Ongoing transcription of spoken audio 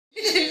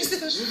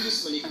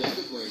Julius Maligdan,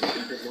 good morning.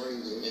 Good morning,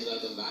 Jim. And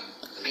welcome back.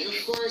 And of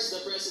course, the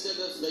President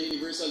of the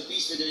Universal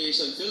Peace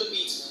Federation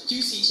Philippines,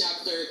 QC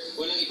Chapter,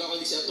 walang iba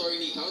kundi si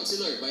Attorney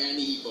Councilor Bayani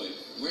Hipon.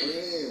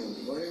 Morning.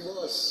 Morning,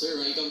 boss. Sir,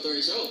 welcome to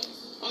our show.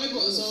 Okay po,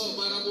 so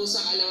para po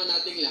sa kaalaman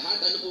nating lahat,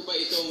 ano po ba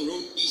itong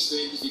Road Peace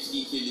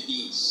 2015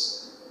 Philippines?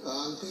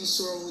 Ang Peace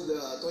Road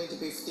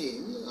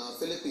 2015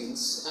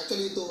 Philippines,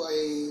 actually ito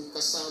ay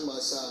kasama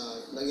sa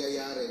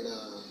nangyayari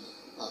na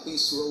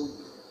Peace Road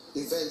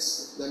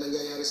events na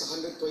nangyayari sa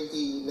 120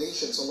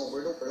 nations all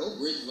over the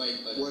world. Worldwide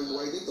pa.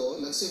 Worldwide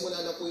ito.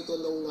 Nagsimula na po ito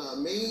noong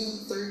May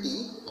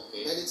 30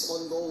 and it's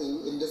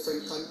ongoing in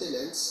different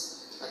continents.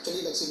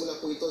 Actually, nagsimula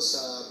po ito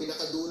sa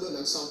pinakadulo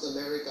ng South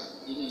America,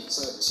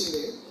 sa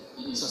Chile,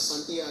 sa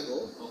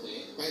Santiago,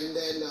 and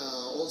then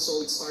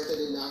also it started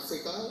in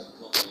Africa,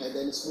 and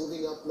then it's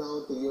moving up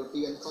now to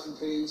European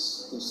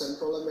countries, to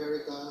Central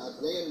America, at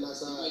ngayon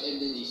nasa...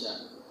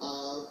 Indonesia?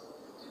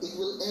 It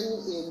will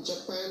end in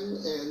Japan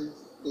and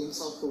in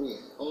South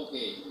Korea.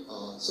 Okay.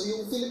 So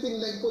yung Philippine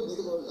leg po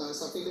dito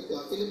sa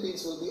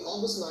Philippines will be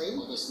August 9,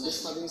 August 9. this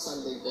coming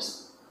Sunday po.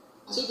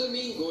 So the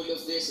main goal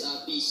of this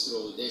Peace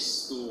Road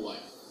is to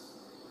what?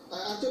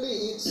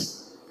 Actually,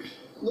 it's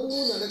nung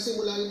una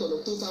nagsimula ito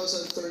noong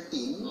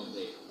 2013.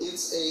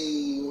 It's a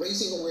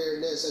raising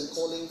awareness and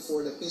calling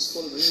for the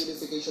peaceful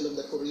reunification of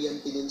the Korean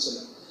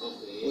Peninsula,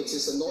 which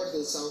is the North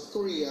and South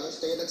Korea.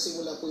 Kaya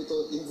nagsimula po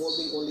ito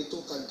involving only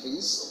two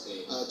countries,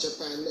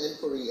 Japan and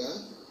Korea.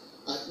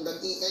 At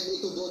nag-i-end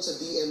ito doon sa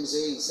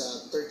DMZ,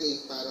 sa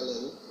 38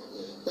 parallel.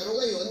 Pero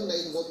ngayon,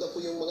 na-involve na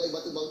po yung mga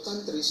iba't ibang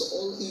countries, so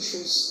all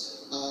issues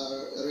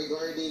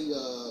regarding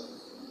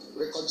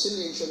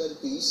reconciliation and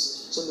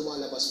peace, so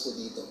lumalabas po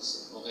dito.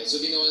 Okay,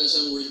 so ginawa na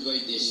siyang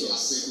worldwide issue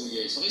after 2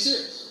 years. Okay, sir.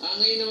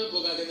 Ngayon naman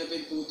po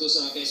gaganapin po ito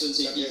sa Quezon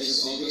City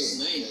this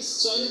August 9.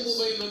 So ano po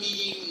ba yung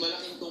magiging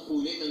malaking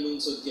tungkulin ng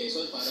lungsod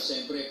Quezon para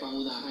siyempre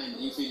pangunahan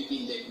yung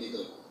Philippine leg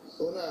nito?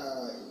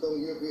 Una,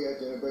 itong UP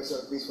at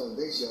Universal Peace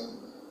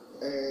Foundation,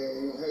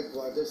 yung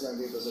headquarters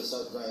nandito sa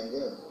South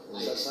Triangle,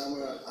 sa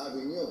Summer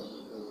Avenue.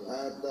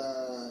 At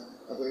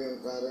ako yung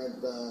current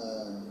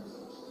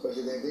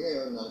presidente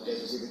ngayon ng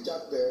Quezon City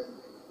Chapter.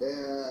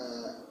 Kaya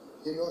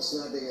hinos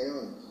natin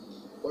ngayon,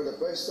 for the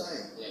first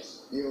time,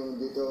 yung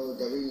dito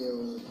gawin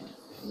yung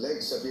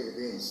leg sa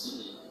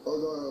Philippines.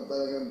 Although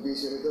talagang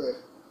vision ito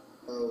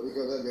we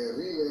can have a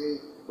relay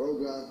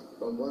program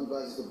from one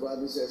province to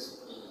provinces.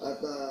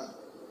 At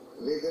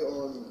later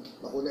on,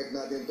 makonect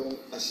natin itong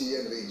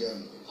ASEAN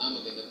region.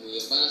 Maganda po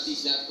yun. Para at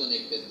least lahat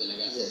connected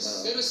talaga.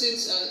 Yes. Pero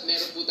since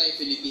meron po tayong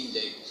Philippine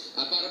leg,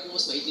 para po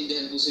mas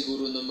maintindihan po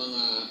siguro ng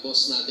mga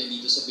boss natin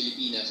dito sa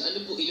Pilipinas, ano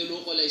po,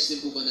 ilo-localize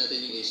din po ba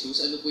natin yung issues?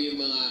 Ano po yung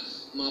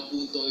mga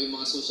punto, yung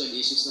mga social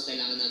issues na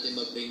kailangan natin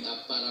mag-bring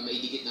up para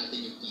maidikit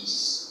natin yung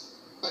peace?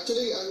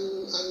 Actually, ang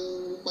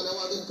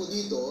panawagan po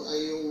dito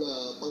ay yung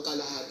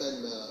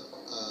pangkalahatan na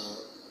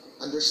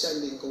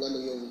understanding kung ano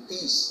yung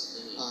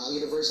peace. Ang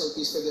Universal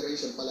Peace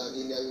Federation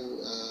palagi niyang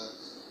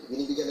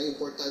binibigyan ng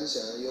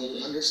importansya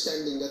yung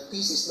understanding that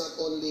peace is not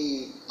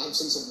only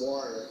absence of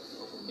war,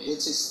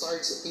 which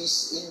starts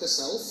peace in the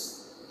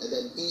self, and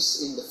then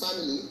peace in the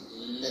family,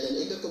 and then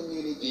in the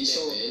community.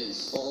 So,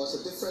 sa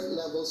different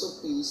levels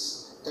of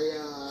peace,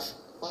 kaya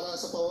para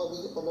sa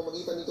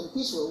pamamagitan nitong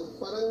Peace Road,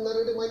 parang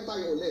nare-remind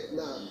tayo ulit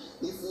na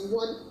if we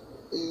want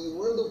a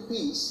world of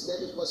peace,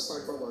 then it must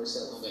start from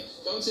ourselves. Okay.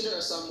 Councilor,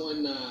 as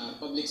someone na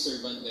public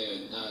servant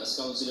ngayon, as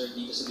councilor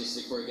dito sa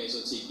District 4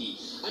 Quezon City,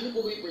 ano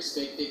po ba yung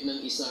perspective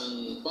ng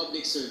isang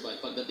public servant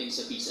pagdating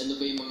sa peace? Ano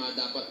ba yung mga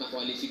dapat na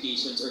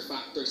qualifications or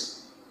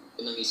factors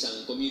ng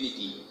isang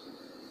community?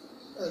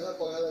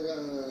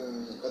 Napakalagang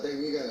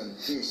katahimikan ng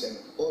peace and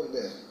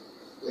order.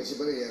 Kasi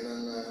pa rin yan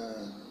ang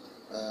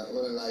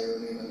unang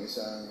layunin ng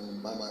isang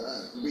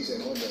pamahalaan, peace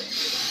and order.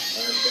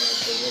 At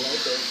pag wala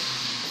ito,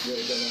 yung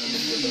ito na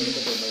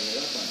may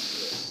harapan.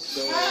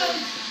 So,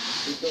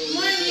 itong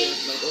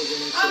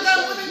nag-organize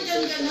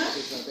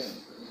natin.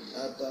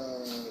 At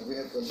we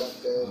have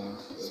conducted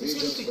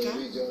regions by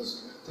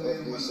regions of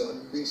this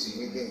peace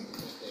meeting.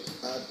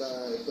 At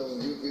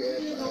itong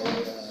UPF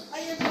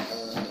ay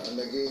ang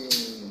naging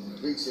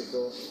bridge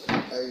ito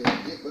ay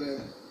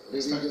different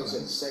religions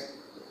and sect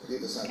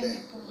dito sa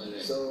atin.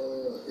 So,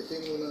 ito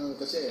yung muna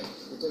kasi,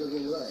 ito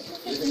nagmumula eh.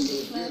 We have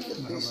to build the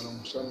peace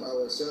from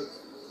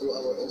ourselves through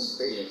our own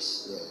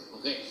faith.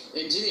 Okay.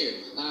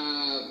 Engineer,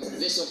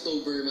 this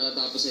October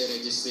matatapos yung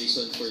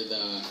registration for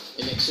the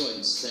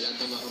elections sa lahat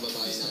ng mga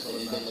kababayan natin,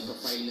 and then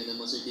magpa-file na ng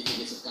mga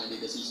certificates of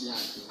candidacy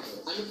lahat.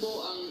 Ano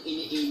po ang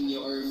ini-aim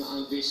nyo or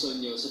ang vision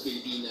nyo sa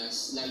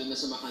Pilipinas, lalo na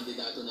sa mga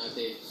kandidato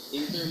natin,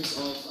 in terms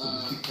of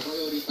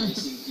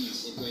prioritizing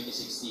peace in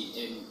 2016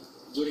 and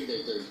during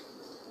their term?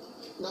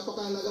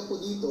 Napakahalaga po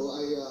dito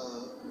ay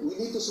we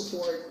need to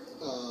support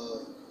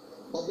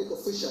public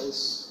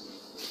officials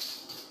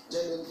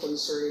genuine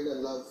concern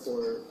and love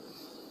for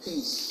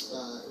peace.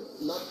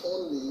 Not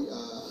only,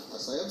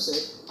 as I have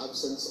said,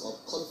 absence of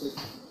conflict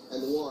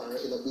and war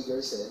in a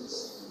bigger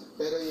sense,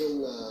 pero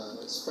yung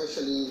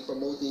especially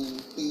promoting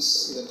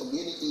peace in the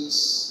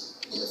communities,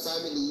 in the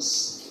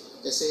families,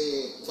 Kasi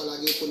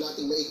palagi po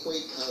natin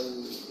ma-equate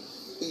ang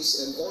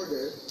peace and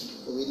order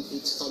when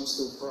it comes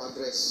to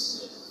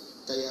progress.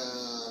 Kaya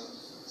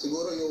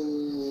siguro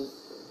yung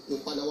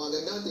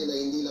panawagan natin ay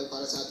hindi lang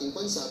para sa ating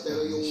bansa,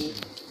 pero yung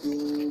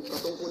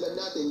katungkulan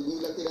natin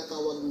bilang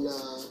tinatawag na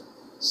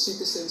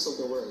citizens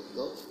of the world,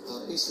 no?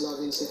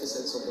 Peace-loving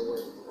citizens of the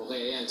world.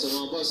 Okay, ayan. So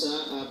mga boss,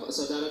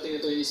 sa darating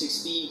na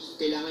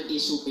 2016, kailangan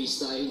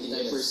issue-based tayo, hindi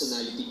tayo Yes.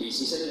 personality-based.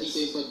 Isa na dito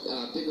yung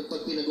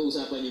pag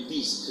pinag-uusapan yung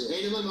peace. Yes.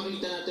 Ngayon naman,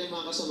 makikita natin yung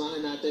mga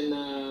kasamahan natin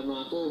na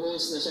mga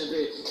co-host na syempre,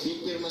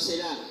 bipirma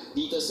sila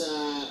dito sa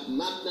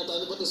map na to.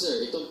 Ano ba to, sir?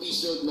 Itong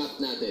peace road map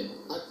natin.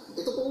 At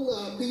ito pong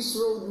Peace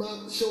Road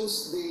map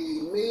shows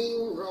the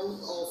main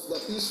route of the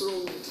Peace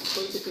Road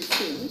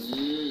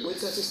 2015, which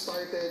has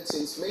started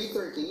since May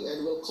 30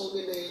 and will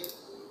culminate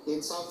in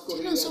South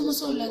Korea this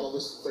sumusulat? coming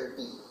August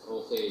 30.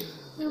 Okay.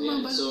 Yung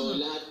Ayan. mga So, balon.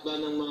 lahat ba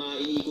ng mga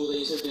iniikutan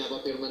yung sir,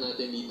 pinapapirma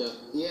natin dito?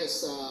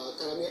 Yes,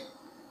 karamihan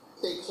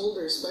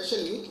stakeholders,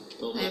 especially,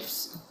 Okay.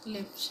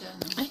 Left siya.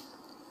 No? Ay,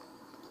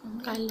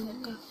 kala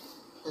ka.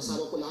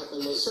 kasama po lahat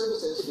ng mga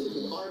services,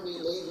 Philippine Army,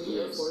 Navy,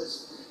 Air Yes. Force,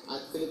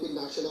 at Philippine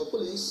National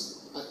Police,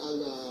 at ang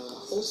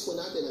host po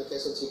natin ang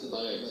Quezon City Okay.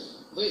 Government.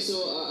 Okay,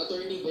 so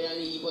Attorney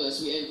Bayani Hipon, as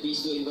we end,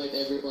 please do invite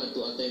everyone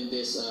to attend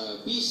this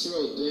Peace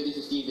Road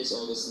 2015 this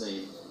August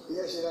 9.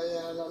 Yes,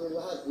 sinayaan namin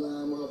lahat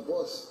na mga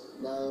boss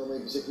na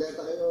may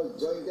bisikleta kayo,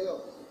 join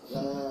kayo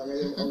na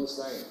ngayong August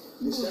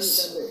 9. This coming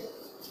Sunday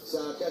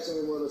sa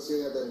Quezon Memorial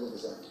Stadium at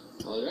Bukisan.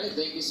 Alright,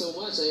 thank you so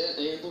much.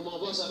 Ayan po mga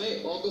boss. Okay,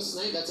 August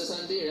 9, that's a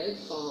Sunday, right?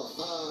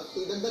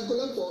 Idagdag ko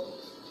lang po,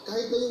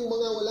 kahit na yung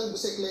mga walang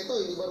bisikleta,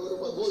 hindi marunong Hindi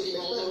mo ako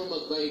magbisikleta, marunong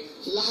mag-bike.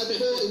 lahat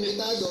po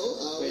imbitado,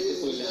 Pwede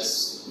po we lahat. just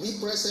be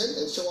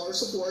present and show our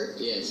support.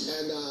 Yes.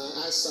 And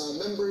as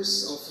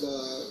members of the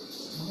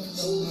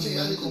whole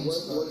humanity,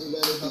 world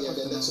humanity, and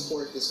then let's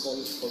support this call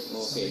for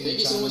peace. Okay, thank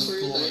you so much for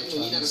your time.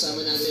 Muli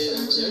nakasama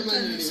natin ang Chairman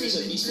ng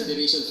Universal Peace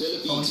Federation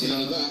Philippines,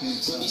 walang iba,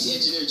 kundi si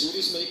Engineer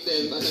Julius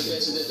Malictem at ang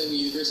President ng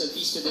Universal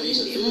Peace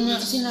Federation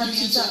Philippines,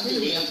 Union Chapter,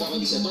 walang pa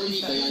kundi si Attorney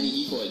Bayani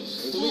Hipon.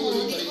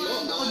 Tuloy-tuloy pa rin po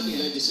ang ating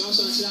live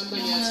discussions, lahat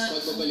ng yan sa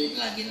pagbabalik.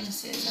 Lagi nang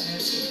siya.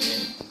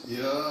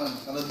 Yun.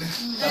 Ano din?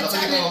 Kahit Ano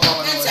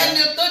kasi sa kung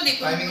Newton, eh.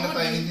 Timing na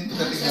timing din.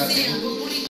 Pagdating Kasi natin.